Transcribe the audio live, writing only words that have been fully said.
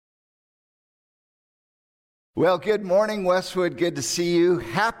Well, good morning, Westwood. Good to see you.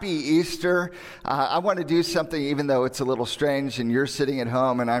 Happy Easter. I want to do something, even though it's a little strange and you're sitting at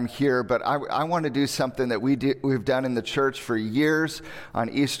home and I'm here, but I want to do something that we've done in the church for years on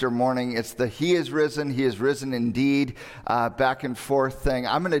Easter morning. It's the He is risen indeed, back and forth thing.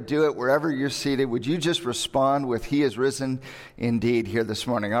 I'm going to do it wherever you're seated. Would you just respond with He is risen indeed here this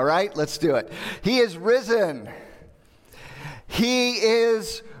morning? All right, let's do it. He is risen. He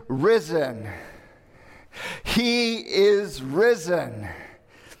is risen. He is risen.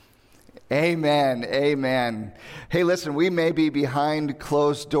 Amen. Amen. Hey, listen, we may be behind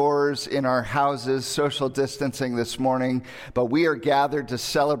closed doors in our houses, social distancing this morning, but we are gathered to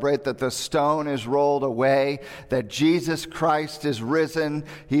celebrate that the stone is rolled away, that Jesus Christ is risen.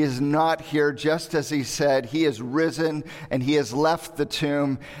 He is not here just as he said. He is risen and he has left the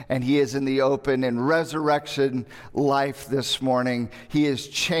tomb and he is in the open in resurrection life this morning. He is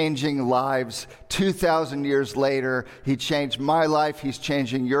changing lives. 2,000 years later, he changed my life. He's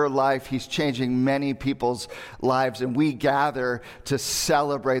changing your life. He's changing many people's lives. And we gather to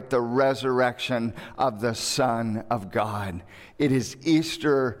celebrate the resurrection of the Son of God. It is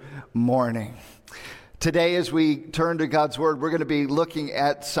Easter morning. Today, as we turn to God's Word, we're going to be looking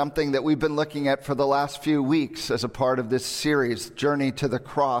at something that we've been looking at for the last few weeks as a part of this series, Journey to the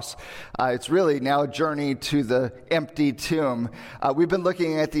Cross. It's really now a journey to the empty tomb. We've been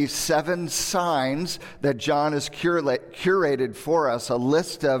looking at these 7 signs that John has curated for us, a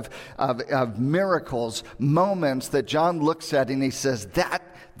list of miracles, moments that John looks at and he says,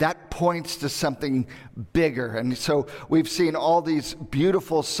 that points to something bigger. And so we've seen all these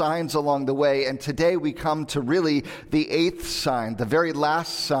beautiful signs along the way. And today we come to really the 8th sign, the very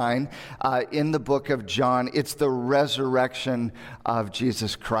last sign in the book of John. It's the resurrection of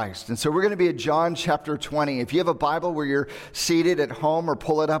Jesus Christ. And so we're going to be at John chapter 20. If you have a Bible where you're seated at home or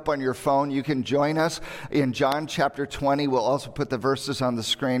pull it up on your phone, you can join us in John chapter 20. We'll also put the verses on the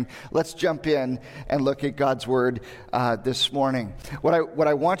screen. Let's jump in and look at God's Word this morning. What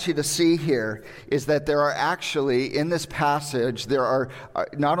I want you to see here is that there are actually, in this passage,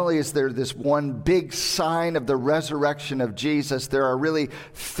 not only is there this one big sign of the resurrection of Jesus, there are really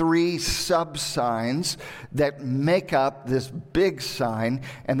 3 sub-signs that make up this big sign,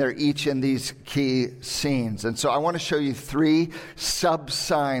 and they're each in these key scenes. And so I want to show you 3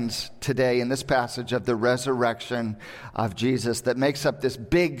 sub-signs today in this passage of the resurrection of Jesus that makes up this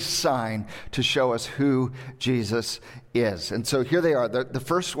big sign to show us who Jesus is. And so here they are. The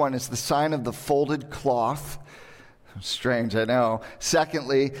first one is the sign of the folded cloth. Strange, I know.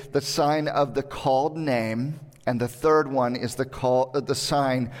 Secondly, the sign of the called name. And the third one is the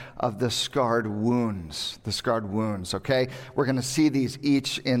sign of the scarred wounds. The scarred wounds, okay? We're going to see these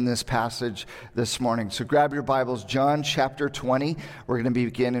each in this passage this morning. So grab your Bibles, John chapter 20. We're going to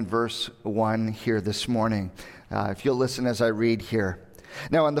begin in verse 1 here this morning. If you'll listen as I read here.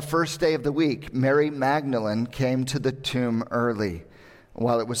 Now, on the first day of the week, Mary Magdalene came to the tomb early,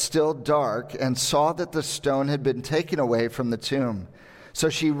 while it was still dark, and saw that the stone had been taken away from the tomb. So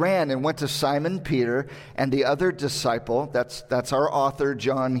she ran and went to Simon Peter and the other disciple, that's our author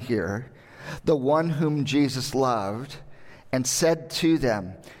John here, the one whom Jesus loved, and said to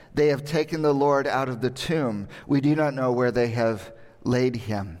them, "They have taken the Lord out of the tomb. We do not know where they have laid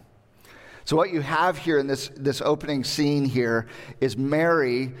him." So what you have here in this opening scene here is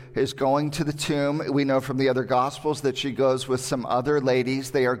Mary is going to the tomb. We know from the other Gospels that she goes with some other ladies.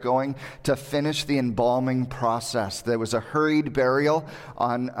 They are going to finish the embalming process. There was a hurried burial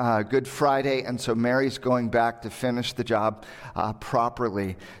on Good Friday, and so Mary's going back to finish the job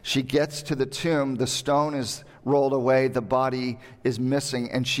properly. She gets to the tomb. The stone is rolled away. The body is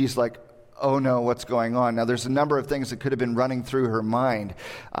missing, and she's like, oh no, what's going on? Now, there's a number of things that could have been running through her mind.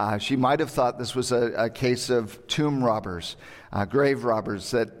 She might have thought this was a case of tomb robbers, grave robbers,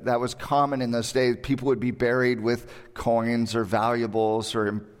 that was common in those days. People would be buried with coins or valuables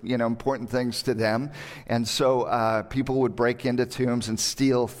or important things to them. And so people would break into tombs and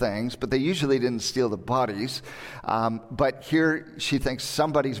steal things, but they usually didn't steal the bodies. But here she thinks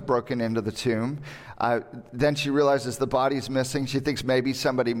somebody's broken into the tomb. Then she realizes the body's missing. She thinks maybe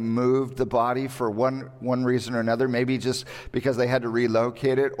somebody moved the body for one reason or another, maybe just because they had to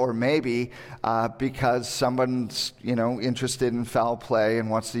relocate it, or maybe because someone's interested in foul play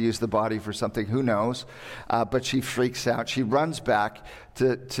and wants to use the body for something. Who knows? But she freaks out. She runs back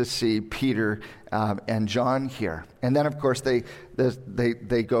to see Peter and John here. And then, of course, they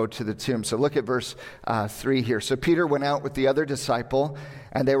go to the tomb. So look at verse 3 here. So Peter went out with the other disciple,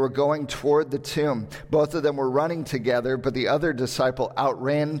 and they were going toward the tomb. Both of them were running together, but the other disciple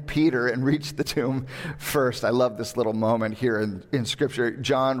outran Peter and reached the tomb first. I love this little moment here in Scripture.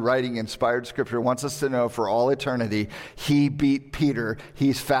 John, writing inspired Scripture, wants us to know for all eternity, he beat Peter.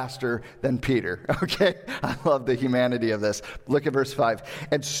 He's faster than Peter. Okay? I love the humanity of this. Look at verse 5.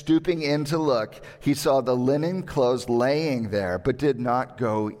 And stooping in to look, he saw the linen clothes laying there, but did not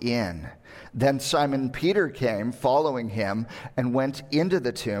go in. Then Simon Peter came, following him, and went into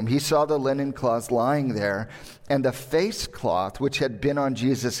the tomb. He saw the linen cloths lying there, and the face cloth which had been on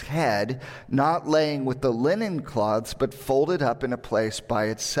Jesus' head, not laying with the linen cloths, but folded up in a place by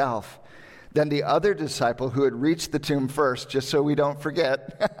itself. Then the other disciple who had reached the tomb first, just so we don't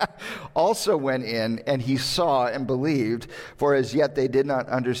forget, also went in, and he saw and believed, for as yet they did not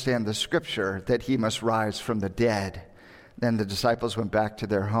understand the Scripture, that he must rise from the dead. Then the disciples went back to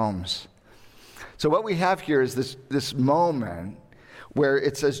their homes. So what we have here is this moment where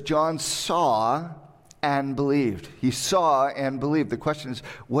it says John saw and believed. He saw and believed. The question is,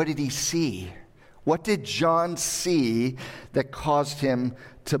 what did he see? What did John see that caused him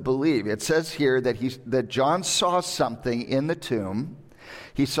to believe? It says here that John saw something in the tomb.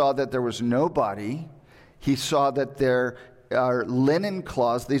 He saw that there was no body. He saw that there are linen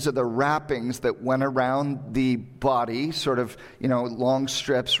cloths. These are the wrappings that went around the body, sort of, long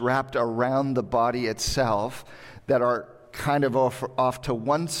strips wrapped around the body itself that are kind of off to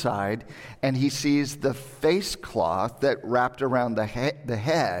one side. And he sees the face cloth that wrapped around the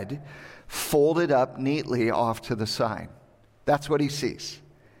head folded up neatly off to the side. That's what he sees.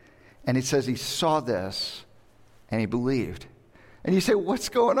 And he says he saw this and he believed. And you say, what's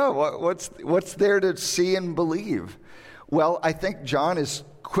going on? What's there to see and believe? Well, I think John is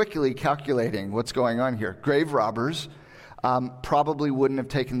quickly calculating what's going on here. Grave robbers probably wouldn't have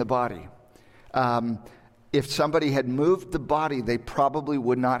taken the body. If somebody had moved the body, they probably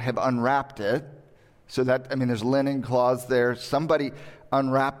would not have unwrapped it. So there's linen cloths there. Somebody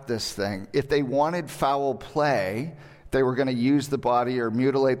unwrapped this thing. If they wanted foul play, they were going to use the body or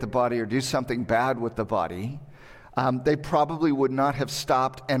mutilate the body or do something bad with the body, they probably would not have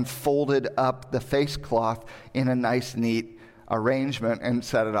stopped and folded up the face cloth in a nice, neat arrangement and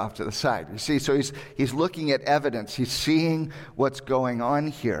set it off to the side. You see, so he's looking at evidence. He's seeing what's going on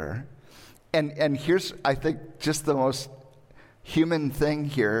here. And here's, I think, just the most human thing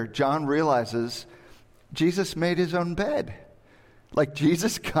here. John realizes Jesus made his own bed. Like,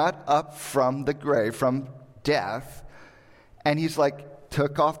 Jesus got up from the grave, from death, and he's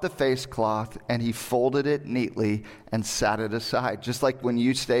took off the face cloth and he folded it neatly and sat it aside. Just like when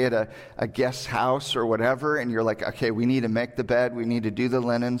you stay at a guest house or whatever, and you're like, okay, we need to make the bed, we need to do the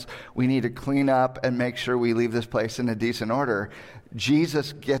linens, we need to clean up and make sure we leave this place in a decent order.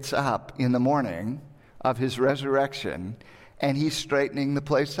 Jesus gets up in the morning of his resurrection and he's straightening the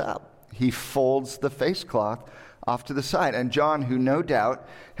place up. He folds the face cloth off to the side. And John, who no doubt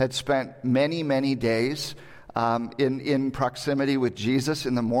had spent many, many days in proximity with Jesus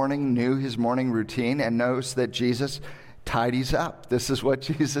in the morning, knew his morning routine and knows that Jesus tidies up. This is what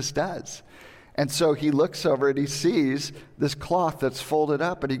Jesus does. And so he looks over and he sees this cloth that's folded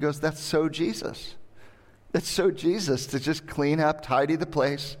up and he goes, that's so Jesus. That's so Jesus to just clean up, tidy the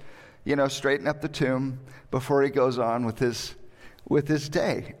place, straighten up the tomb before he goes on with his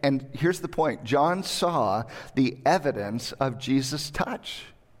day. And here's the point. John saw the evidence of Jesus' touch.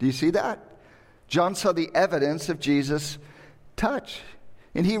 Do you see that? John saw the evidence of Jesus' touch.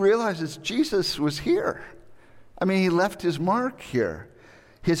 And he realizes Jesus was here. He left his mark here.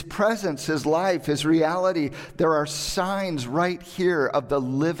 His presence, his life, his reality. There are signs right here of the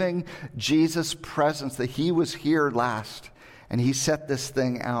living Jesus' presence, that he was here last. And he set this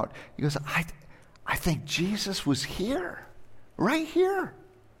thing out. He goes, I think Jesus was here. Right here.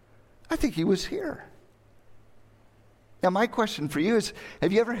 I think he was here. Now, my question for you is,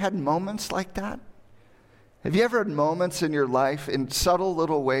 have you ever had moments like that? Have you ever had moments in your life in subtle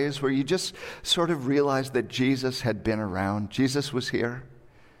little ways where you just sort of realized that Jesus had been around? Jesus was here.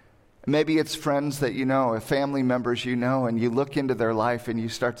 Maybe it's friends that you know, or family members you know, and you look into their life and you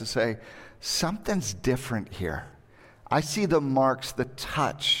start to say, something's different here. I see the marks, the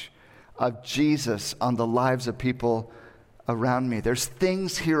touch of Jesus on the lives of people around me. There's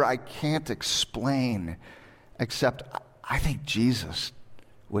things here I can't explain, except I think Jesus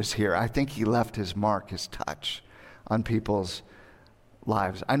was here. I think he left his mark, his touch on people's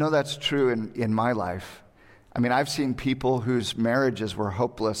lives. I know that's true in my life. I've seen people whose marriages were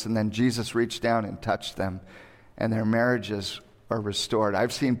hopeless, and then Jesus reached down and touched them, and their marriages are restored.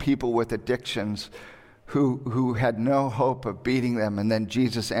 I've seen people with addictions who had no hope of beating them, and then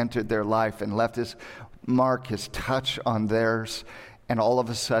Jesus entered their life and left his mark, his touch on theirs, and all of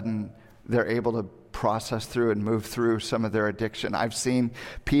a sudden they're able to process through and move through some of their addiction. I've seen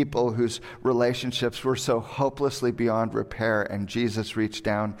people whose relationships were so hopelessly beyond repair, and Jesus reached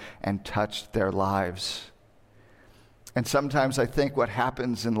down and touched their lives. And sometimes I think what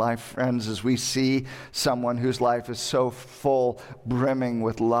happens in life, friends, is we see someone whose life is so full, brimming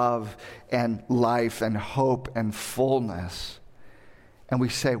with love and life and hope and fullness. And we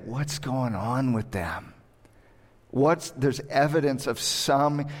say, what's going on with them? There's evidence of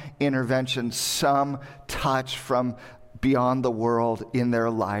some intervention, some touch from beyond the world in their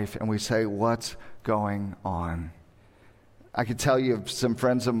life. And we say, what's going on? I could tell you of some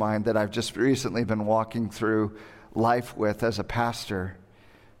friends of mine that I've just recently been walking through life with as a pastor.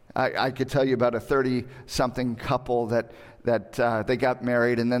 I could tell you about a 30-something couple that they got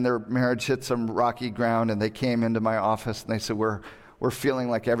married, and then their marriage hit some rocky ground, and they came into my office and they said, we're feeling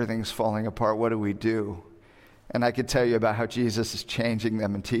like everything's falling apart. What do we do? And I could tell you about how Jesus is changing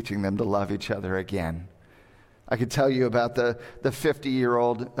them and teaching them to love each other again. I could tell you about the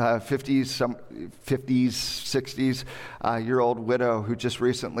 50-year-old, 50s, 60s year old widow who just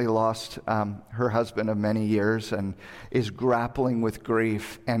recently lost her husband of many years and is grappling with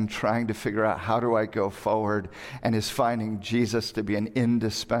grief and trying to figure out, how do I go forward, and is finding Jesus to be an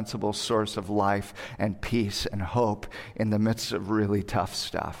indispensable source of life and peace and hope in the midst of really tough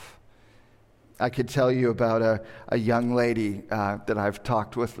stuff. I could tell you about a young lady that I've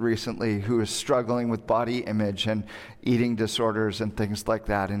talked with recently who is struggling with body image and eating disorders and things like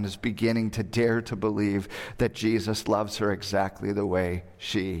that, and is beginning to dare to believe that Jesus loves her exactly the way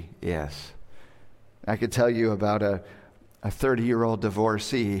she is. I could tell you about a 30-year-old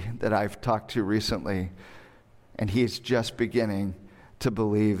divorcee that I've talked to recently, and he's just beginning to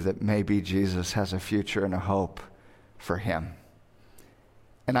believe that maybe Jesus has a future and a hope for him.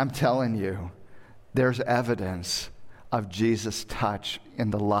 And I'm telling you, there's evidence of Jesus' touch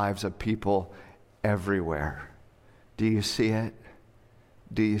in the lives of people everywhere. Do you see it?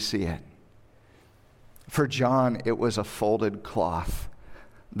 Do you see it? For John, it was a folded cloth,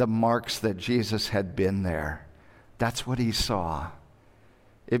 the marks that Jesus had been there. That's what he saw.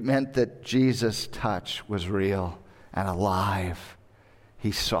 It meant that Jesus' touch was real and alive.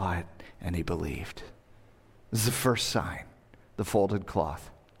 He saw it and he believed. This is the first sign, the folded cloth.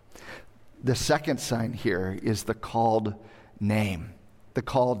 The second sign here is the called name. The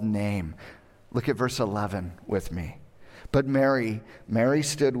called name. Look at verse 11 with me. But Mary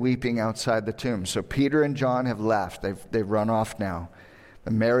stood weeping outside the tomb. So Peter and John have left. They've run off now.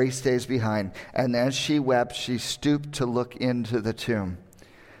 But Mary stays behind. And as she wept, she stooped to look into the tomb.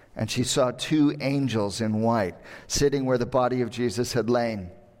 And she saw two angels in white sitting where the body of Jesus had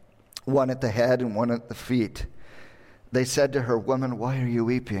lain, one at the head and one at the feet. They said to her, "Woman, why are you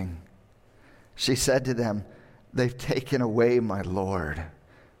weeping?" She said to them, "They've taken away my Lord,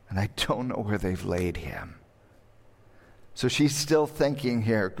 and I don't know where they've laid him." So she's still thinking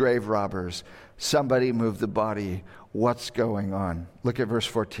here, grave robbers, somebody moved the body, what's going on? Look at verse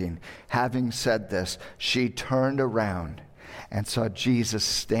 14. Having said this, she turned around and saw Jesus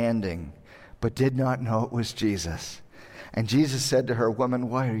standing, but did not know it was Jesus. And Jesus said to her, "Woman,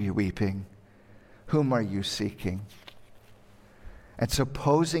 why are you weeping? Whom are you seeking?" And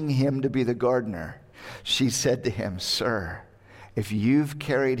supposing him to be the gardener, she said to him, "Sir, if you've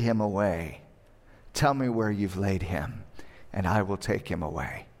carried him away, tell me where you've laid him, and I will take him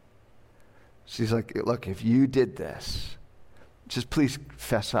away." She's like, "Look, if you did this, just please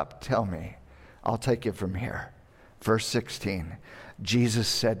fess up, tell me. I'll take it from here." Verse 16, Jesus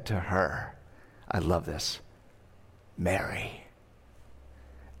said to her, I love this, "Mary."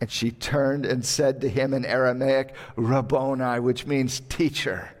 And she turned and said to him in Aramaic, "Rabboni," which means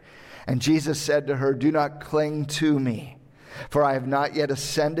teacher. And Jesus said to her, "Do not cling to me, for I have not yet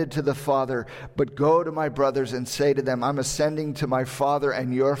ascended to the Father, but go to my brothers and say to them, I'm ascending to my Father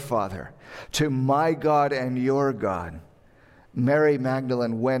and your Father, to my God and your God." Mary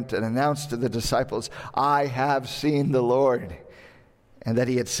Magdalene went and announced to the disciples, "I have seen the Lord," and that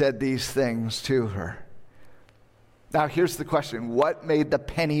he had said these things to her. Now here's the question. What made the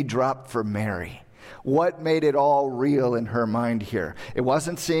penny drop for Mary? What made it all real in her mind here? It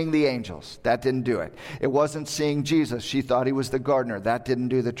wasn't seeing the angels. That didn't do it. It wasn't seeing Jesus. She thought he was the gardener. That didn't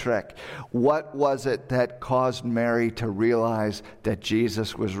do the trick. What was it that caused Mary to realize that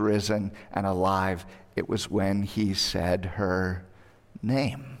Jesus was risen and alive? It was when he said her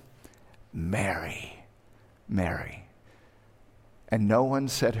name, Mary, Mary. And no one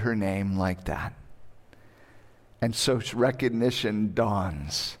said her name like that. And so recognition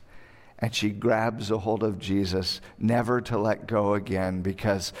dawns. And she grabs a hold of Jesus, never to let go again,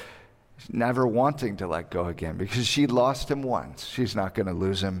 never wanting to let go again, because she lost him once. She's not going to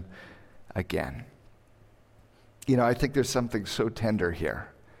lose him again. I think there's something so tender here.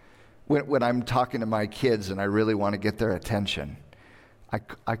 When I'm talking to my kids and I really want to get their attention,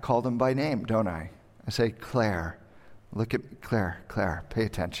 I call them by name, don't I? I say, Claire, look at me. Claire, pay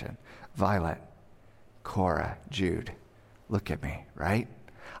attention. Violet, Cora, Jude, look at me, right?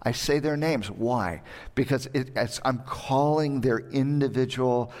 I say their names. Why? Because I'm calling their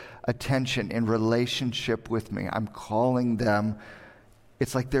individual attention in relationship with me. I'm calling them.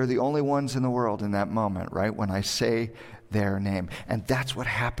 It's like they're the only ones in the world in that moment, right? When I say their name. And that's what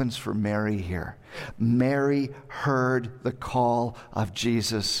happens for Mary here. Mary heard the call of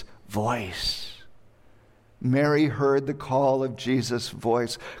Jesus' voice. Mary heard the call of Jesus'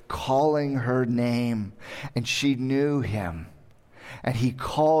 voice calling her name, and she knew him. And he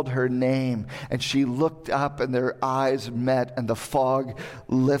called her name, and she looked up, and their eyes met, and the fog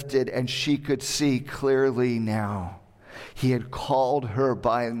lifted, and she could see clearly now. He had called her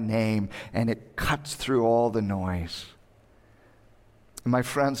by name, and it cuts through all the noise. And my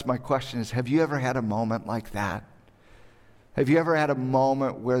friends, my question is, have you ever had a moment like that? Have you ever had a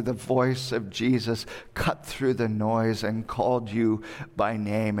moment where the voice of Jesus cut through the noise and called you by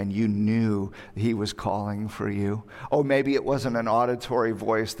name, and you knew he was calling for you? Oh, maybe it wasn't an auditory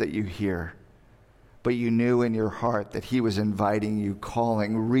voice that you hear, but you knew in your heart that he was inviting you,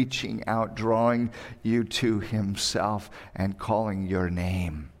 calling, reaching out, drawing you to himself and calling your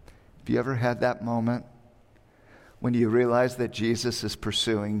name. Have you ever had that moment when you realize that Jesus is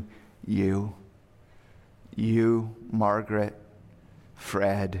pursuing you? You, Margaret,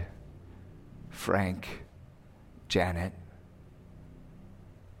 Fred, Frank, Janet,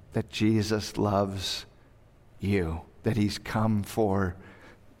 that Jesus loves you, that he's come for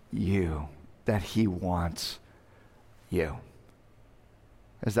you, that he wants you.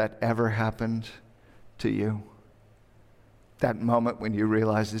 Has that ever happened to you? That moment when you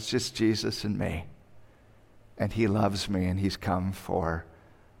realize it's just Jesus and me, and he loves me, and he's come for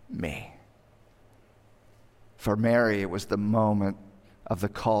me. For Mary, it was the moment of the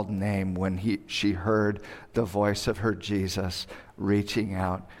called name when she heard the voice of her Jesus reaching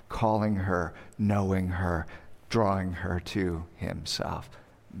out, calling her, knowing her, drawing her to himself.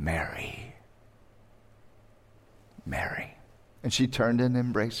 Mary. Mary. And she turned and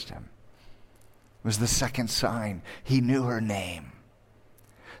embraced him. It was the second sign. He knew her name.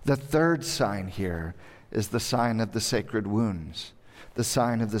 The third sign here is the sign of the sacred wounds. The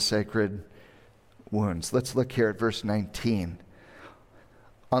sign of the sacred wounds. Let's look here at verse 19.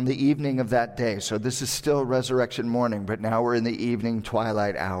 On the evening of that day, so this is still resurrection morning, but now we're in the evening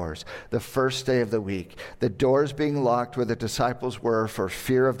twilight hours, the first day of the week, the doors being locked where the disciples were for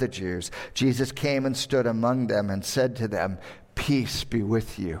fear of the Jews, Jesus came and stood among them and said to them, "Peace be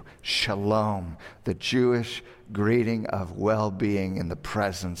with you." Shalom, the Jewish greeting of well-being in the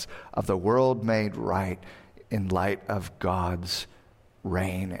presence of the world made right in light of God's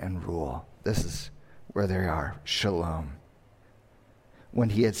reign and rule. This is where they are. Shalom.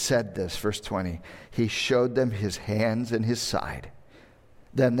 When he had said this, verse 20, he showed them his hands and his side.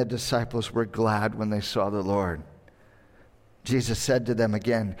 Then the disciples were glad when they saw the Lord. Jesus said to them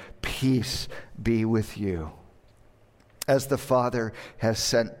again, "Peace be with you. As the Father has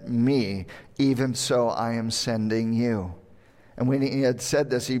sent me, even so I am sending you." And when he had said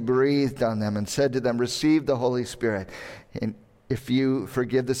this, he breathed on them and said to them, "Receive the Holy Spirit. And if you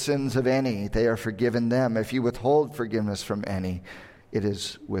forgive the sins of any, they are forgiven them. If you withhold forgiveness from any, it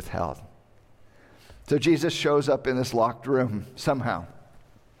is withheld." So Jesus shows up in this locked room somehow.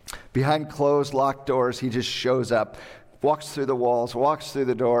 Behind closed, locked doors, he just shows up, walks through the walls, walks through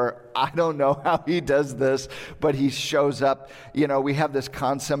the door. I don't know how he does this, but he shows up. We have this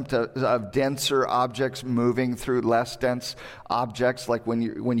concept of denser objects moving through less dense objects, like when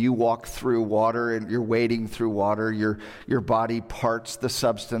you walk through water and you're wading through water, your body parts the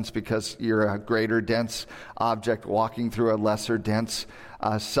substance because you're a greater dense object walking through a lesser dense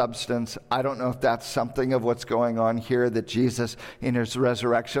substance. I don't know if that's something of what's going on here, that Jesus, in his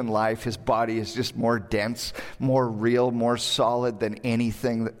resurrection life, his body is just more dense, more real, more solid than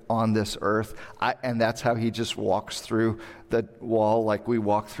anything on this earth. And that's how he just walks through the wall like we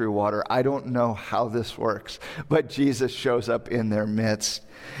walk through water. I don't know how this works, but Jesus shows up in their midst,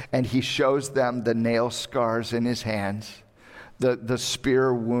 and he shows them the nail scars in his hands, the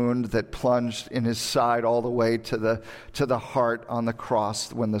spear wound that plunged in his side all the way to the heart on the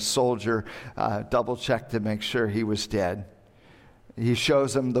cross when the soldier double-checked to make sure he was dead. He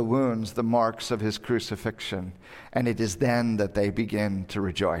shows them the wounds, the marks of his crucifixion. And it is then that they begin to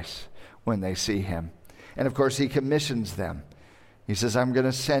rejoice when they see him. And of course, he commissions them. He says, I'm going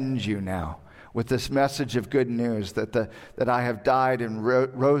to send you now with this message of good news that I have died and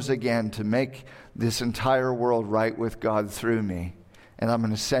rose again to make this entire world right with God through me. And I'm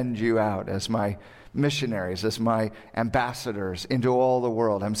going to send you out as my missionaries, as my ambassadors into all the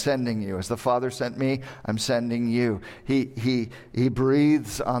world. I'm sending you. As the Father sent me, I'm sending you. He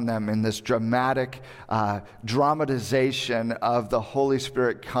breathes on them in this dramatic dramatization of the Holy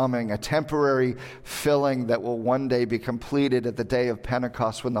Spirit coming, a temporary filling that will one day be completed at the day of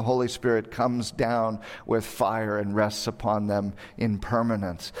Pentecost when the Holy Spirit comes down with fire and rests upon them in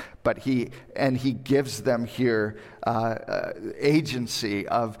permanence. But he gives them here agency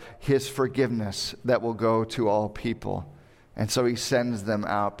of his forgiveness that will go to all people. And so he sends them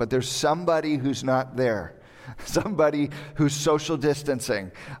out. But there's somebody who's not there. Somebody who's social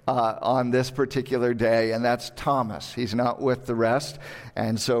distancing on this particular day, and that's Thomas. He's not with the rest,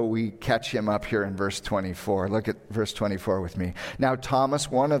 and so we catch him up here in verse 24. Look at verse 24 with me. Now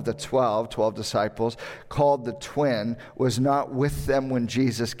Thomas, one of the 12 disciples, called the twin, was not with them when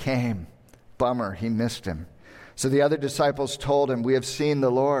Jesus came. Bummer, he missed him. So the other disciples told him, we have seen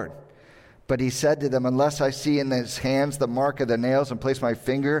the Lord. But he said to them, unless I see in his hands the mark of the nails and place my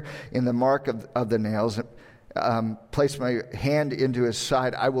finger in the mark of the nails, place my hand into his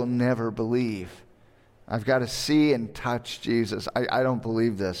side, I will never believe. I've got to see and touch Jesus. I don't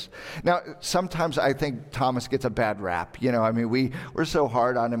believe this. Now, sometimes I think Thomas gets a bad rap. We're so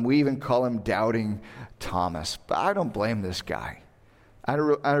hard on him. We even call him Doubting Thomas. But I don't blame this guy. I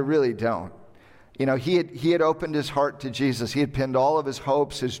really don't. He had opened his heart to Jesus. He had pinned all of his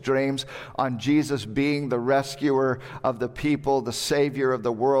hopes, his dreams on Jesus being the rescuer of the people, the Savior of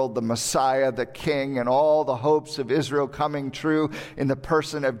the world, the Messiah, the King, and all the hopes of Israel coming true in the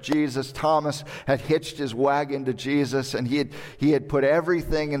person of Jesus. Thomas had hitched his wagon to Jesus, and he had put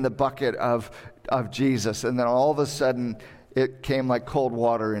everything in the bucket of Jesus. And then all of a sudden, it came like cold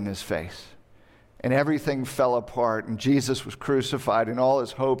water in his face. And everything fell apart, and Jesus was crucified, and all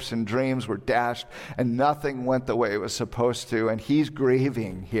his hopes and dreams were dashed, and nothing went the way it was supposed to, and he's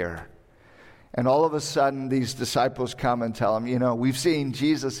grieving here. And all of a sudden, these disciples come and tell him, we've seen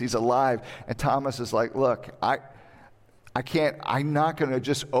Jesus, he's alive. And Thomas is like, look, I'm not going to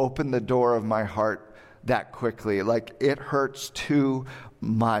just open the door of my heart that quickly. Like, it hurts too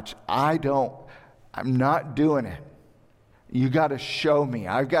much. I'm not doing it. You got to show me.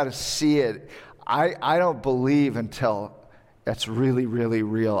 I've got to see it. I don't believe until it's really, really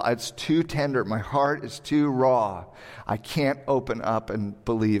real. It's too tender. My heart is too raw. I can't open up and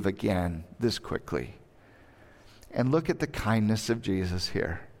believe again this quickly. And look at the kindness of Jesus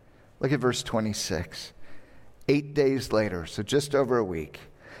here. Look at verse 26. 8 days later, so just over a week,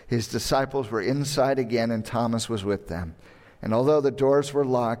 his disciples were inside again and Thomas was with them. And although the doors were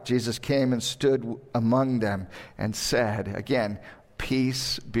locked, Jesus came and stood among them and said, again,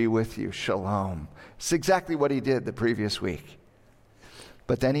 peace be with you, shalom. It's exactly what he did the previous week.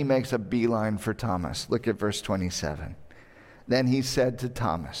 But then he makes a beeline for Thomas. Look at verse 27. Then he said to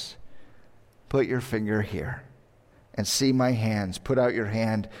Thomas, put your finger here and see my hands. Put out your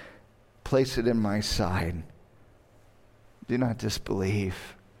hand, place it in my side. Do not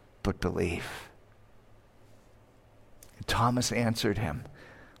disbelieve, but believe. And Thomas answered him,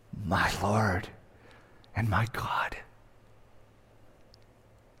 my Lord and my God.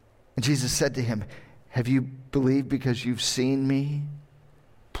 And Jesus said to him, have you believed because you've seen me?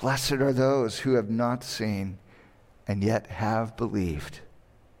 Blessed are those who have not seen and yet have believed.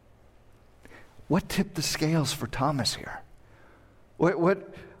 What tipped the scales for Thomas here?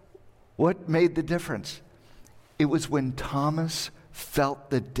 What made the difference? It was when Thomas felt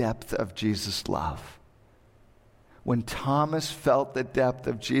the depth of Jesus' love. When Thomas felt the depth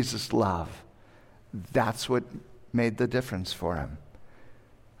of Jesus' love, that's what made the difference for him.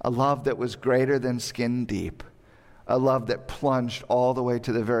 A love that was greater than skin deep. A love that plunged all the way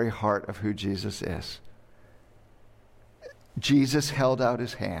to the very heart of who Jesus is. Jesus held out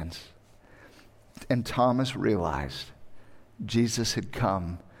his hands, and Thomas realized Jesus had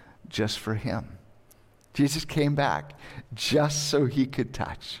come just for him. Jesus came back just so he could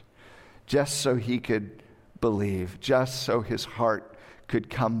touch, just so he could believe, just so his heart could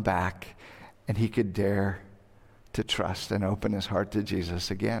come back and he could dare to trust and open his heart to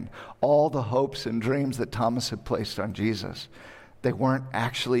Jesus again. All the hopes and dreams that Thomas had placed on Jesus, they weren't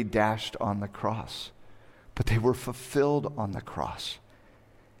actually dashed on the cross, but they were fulfilled on the cross.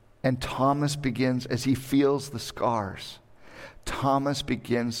 And Thomas begins, as he feels the scars, Thomas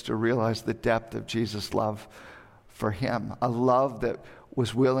begins to realize the depth of Jesus' love for him, a love that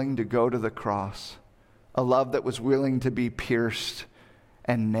was willing to go to the cross, a love that was willing to be pierced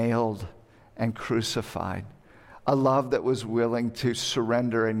and nailed and crucified, a love that was willing to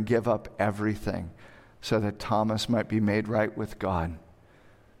surrender and give up everything so that Thomas might be made right with God,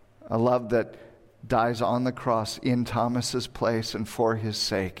 a love that dies on the cross in Thomas's place and for his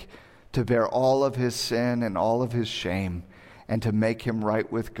sake, to bear all of his sin and all of his shame and to make him right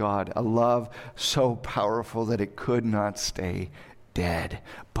with God, a love so powerful that it could not stay dead,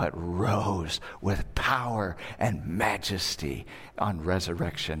 but rose with power and majesty on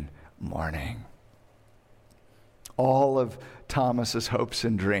resurrection morning. All of Thomas's hopes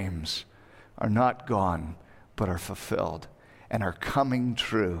and dreams are not gone, but are fulfilled and are coming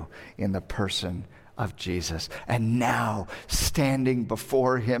true in the person of Jesus. And now, standing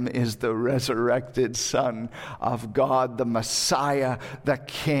before him is the resurrected Son of God, the Messiah, the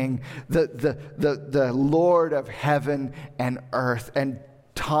King, the Lord of heaven and earth. And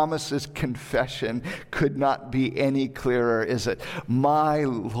Thomas's confession could not be any clearer, is it? My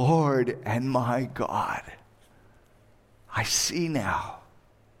Lord and my God. I see now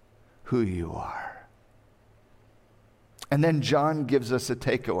who you are. And then John gives us a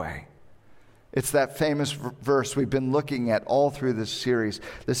takeaway. It's that famous verse we've been looking at all through this series.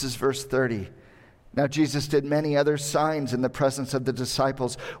 This is verse 30. Now Jesus did many other signs in the presence of the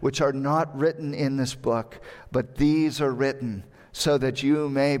disciples, which are not written in this book, but these are written so that you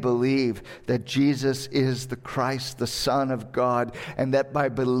may believe that Jesus is the Christ, the Son of God, and that by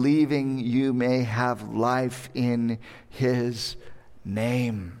believing you may have life in his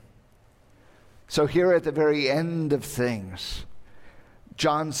name. So here at the very end of things,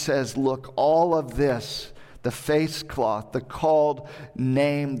 John says, look, all of this, the face cloth, the called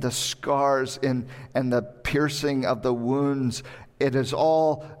name, the scars and the piercing of the wounds, it is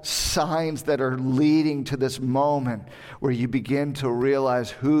all signs that are leading to this moment where you begin to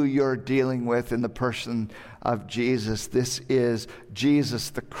realize who you're dealing with in the person of Jesus. This is Jesus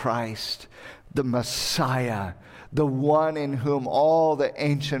the Christ, the Messiah, the one in whom all the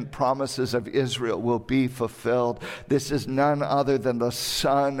ancient promises of Israel will be fulfilled. This is none other than the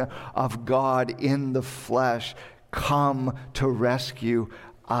Son of God in the flesh, come to rescue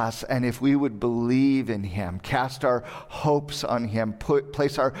us. And if we would believe in him, cast our hopes on him,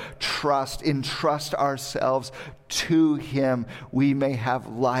 place our trust, entrust ourselves to him, we may have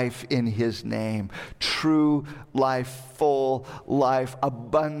life in his name. True life, full life,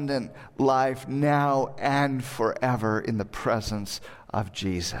 abundant life, now and forever in the presence of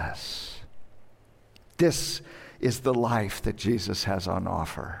Jesus. This is the life that Jesus has on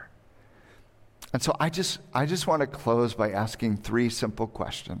offer. And so I just want to close by asking three simple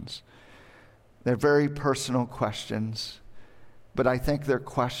questions. They're very personal questions, but I think they're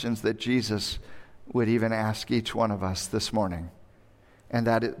questions that Jesus would even ask each one of us this morning. And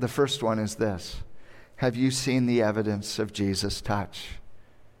the first one is this: have you seen the evidence of Jesus' touch?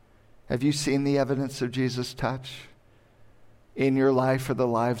 Have you seen the evidence of Jesus' touch in your life or the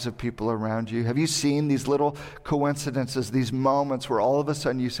lives of people around you? Have you seen these little coincidences, these moments where all of a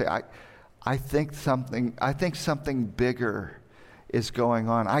sudden you say, I think something bigger is going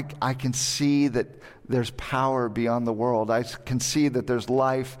on. I can see that there's power beyond the world. I can see that there's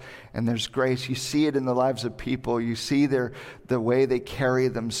life and there's grace. You see it in the lives of people. You see the way they carry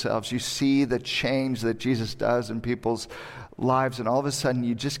themselves. You see the change that Jesus does in people's lives. And all of a sudden,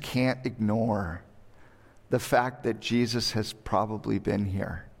 you just can't ignore the fact that Jesus has probably been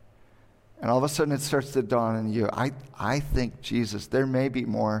here. And all of a sudden it starts to dawn on you, I think Jesus, there may be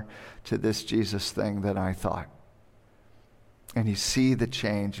more to this Jesus thing than I thought. And you see the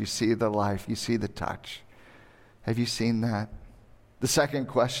change, you see the life, you see the touch. Have you seen that? The second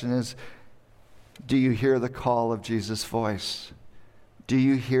question is, do you hear the call of Jesus' voice? Do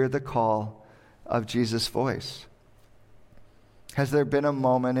you hear the call of Jesus' voice? Has there been a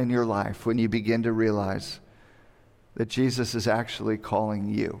moment in your life when you begin to realize that Jesus is actually calling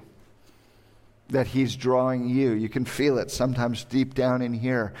you? That he's drawing you. You can feel it sometimes deep down in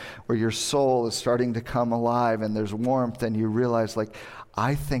here where your soul is starting to come alive and there's warmth and you realize,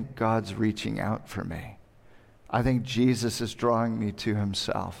 I think God's reaching out for me. I think Jesus is drawing me to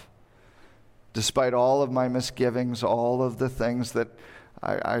himself. Despite all of my misgivings, all of the things that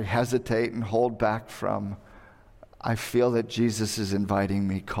I hesitate and hold back from, I feel that Jesus is inviting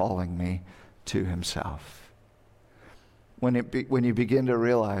me, calling me to himself. When you begin to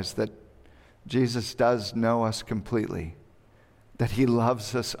realize that Jesus does know us completely, that he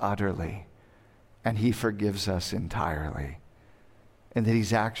loves us utterly, and he forgives us entirely, and that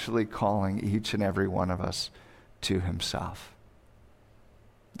he's actually calling each and every one of us to himself.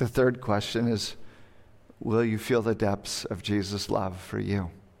 The third question is, Will you feel the depths of Jesus' love for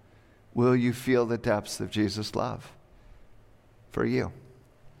you? Will you feel the depths of Jesus' love for you?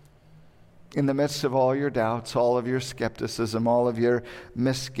 In the midst of all your doubts, all of your skepticism, all of your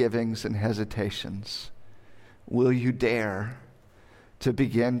misgivings and hesitations, will you dare to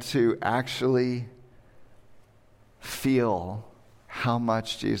begin to actually feel how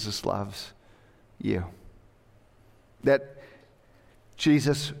much Jesus loves you? That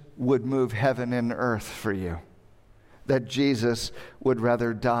Jesus would move heaven and earth for you. That Jesus would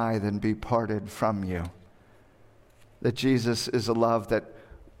rather die than be parted from you. That Jesus is a love that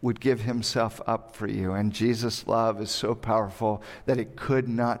would give himself up for you. And Jesus' love is so powerful that it could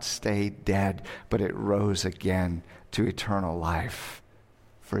not stay dead, but it rose again to eternal life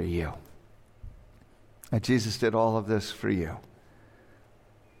for you. And Jesus did all of this for you.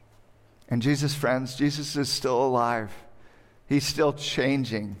 And Jesus, friends, Jesus is still alive. He's still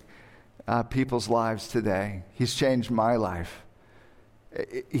changing people's lives today. He's changed my life.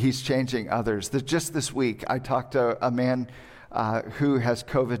 He's changing others. Just this week, I talked to a man who has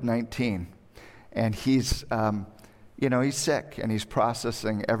COVID-19, and he's sick and he's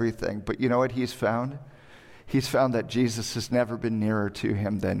processing everything. But you know what he's found? He's found that Jesus has never been nearer to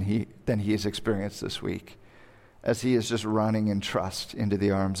him than he has experienced this week, as he is just running in trust into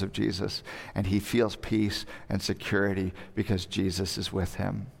the arms of Jesus, and he feels peace and security because Jesus is with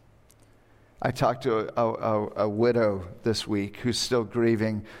him. I talked to a widow this week who's still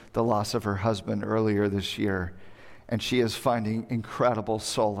grieving the loss of her husband earlier this year, and she is finding incredible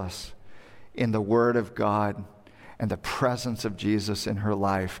solace in the Word of God and the presence of Jesus in her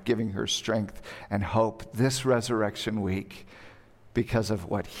life, giving her strength and hope this resurrection week because of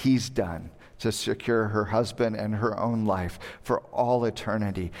what he's done to secure her husband and her own life for all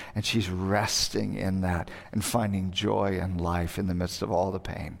eternity. And she's resting in that and finding joy and life in the midst of all the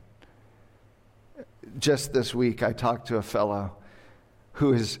pain. Just this week, I talked to a fellow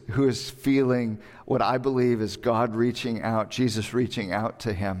who is feeling what I believe is God reaching out, Jesus reaching out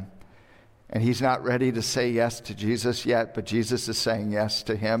to him. And he's not ready to say yes to Jesus yet, but Jesus is saying yes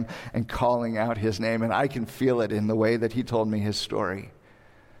to him and calling out his name. And I can feel it in the way that he told me his story.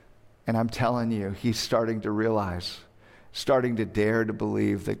 And I'm telling you, he's starting to realize, starting to dare to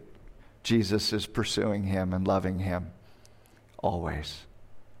believe that Jesus is pursuing him and loving him always.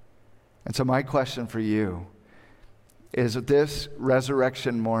 And so my question for you is, this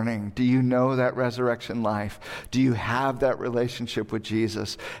resurrection morning, do you know that resurrection life? Do you have that relationship with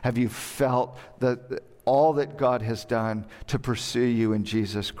Jesus? Have you felt all that God has done to pursue you in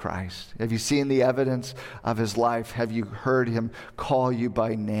Jesus Christ? Have you seen the evidence of his life? Have you heard him call you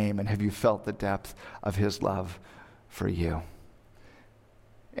by name? And have you felt the depth of his love for you?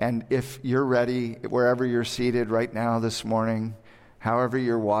 And if you're ready, wherever you're seated right now this morning, however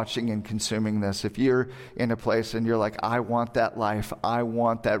you're watching and consuming this, if you're in a place and you're like, I want that life, I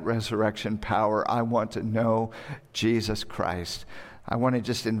want that resurrection power, I want to know Jesus Christ, I want to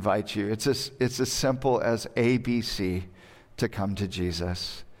just invite you. It's as simple as ABC to come to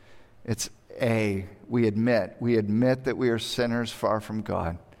Jesus. It's A, we admit that we are sinners far from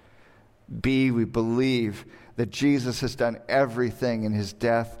God. B, we believe that Jesus has done everything in his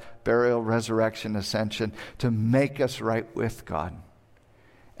death, burial, resurrection, ascension to make us right with God.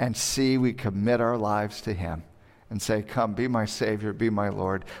 And C, we commit our lives to him and say, come, be my Savior, be my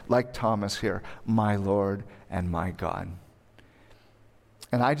Lord. Like Thomas here, my Lord and my God.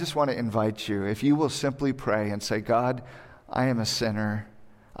 And I just want to invite you, if you will simply pray and say, God, I am a sinner.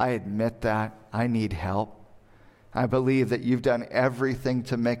 I admit that. I need help. I believe that you've done everything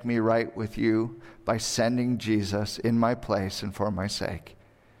to make me right with you by sending Jesus in my place and for my sake.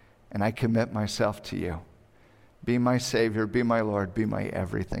 And I commit myself to you. Be my Savior, be my Lord, be my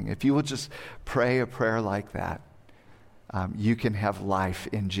everything. If you will just pray a prayer like that, you can have life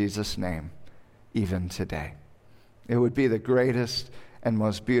in Jesus' name, even today. It would be the greatest and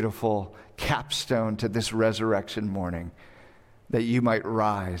most beautiful capstone to this resurrection morning, that you might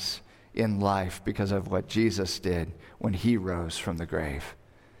rise in life because of what Jesus did when he rose from the grave,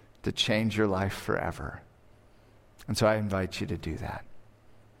 to change your life forever. And so I invite you to do that.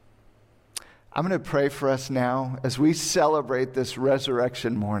 I'm going to pray for us now as we celebrate this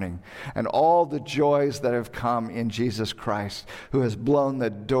resurrection morning and all the joys that have come in Jesus Christ, who has blown the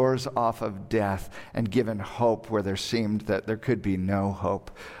doors off of death and given hope where there seemed that there could be no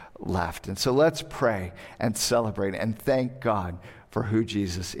hope left. And so let's pray and celebrate and thank God for who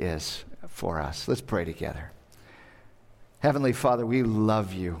Jesus is for us. Let's pray together. Heavenly Father, we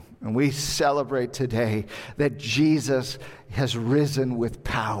love you, and we celebrate today that Jesus has risen with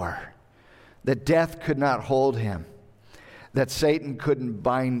power, that death could not hold him, that Satan couldn't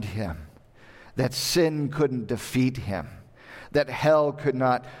bind him, that sin couldn't defeat him, that hell could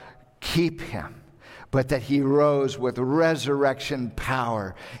not keep him, but that he rose with resurrection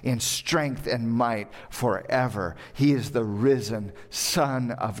power in strength and might forever. He is the risen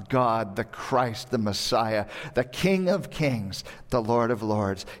Son of God, the Christ, the Messiah, the King of kings, the Lord of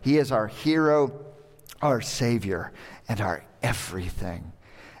lords. He is our hero, our Savior, and our everything.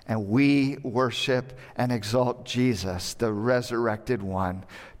 And we worship and exalt Jesus, the resurrected one,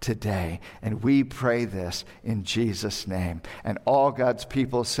 today. And we pray this in Jesus' name. And all God's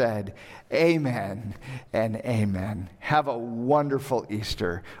people said, amen and amen. Have a wonderful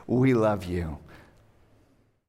Easter. We love you.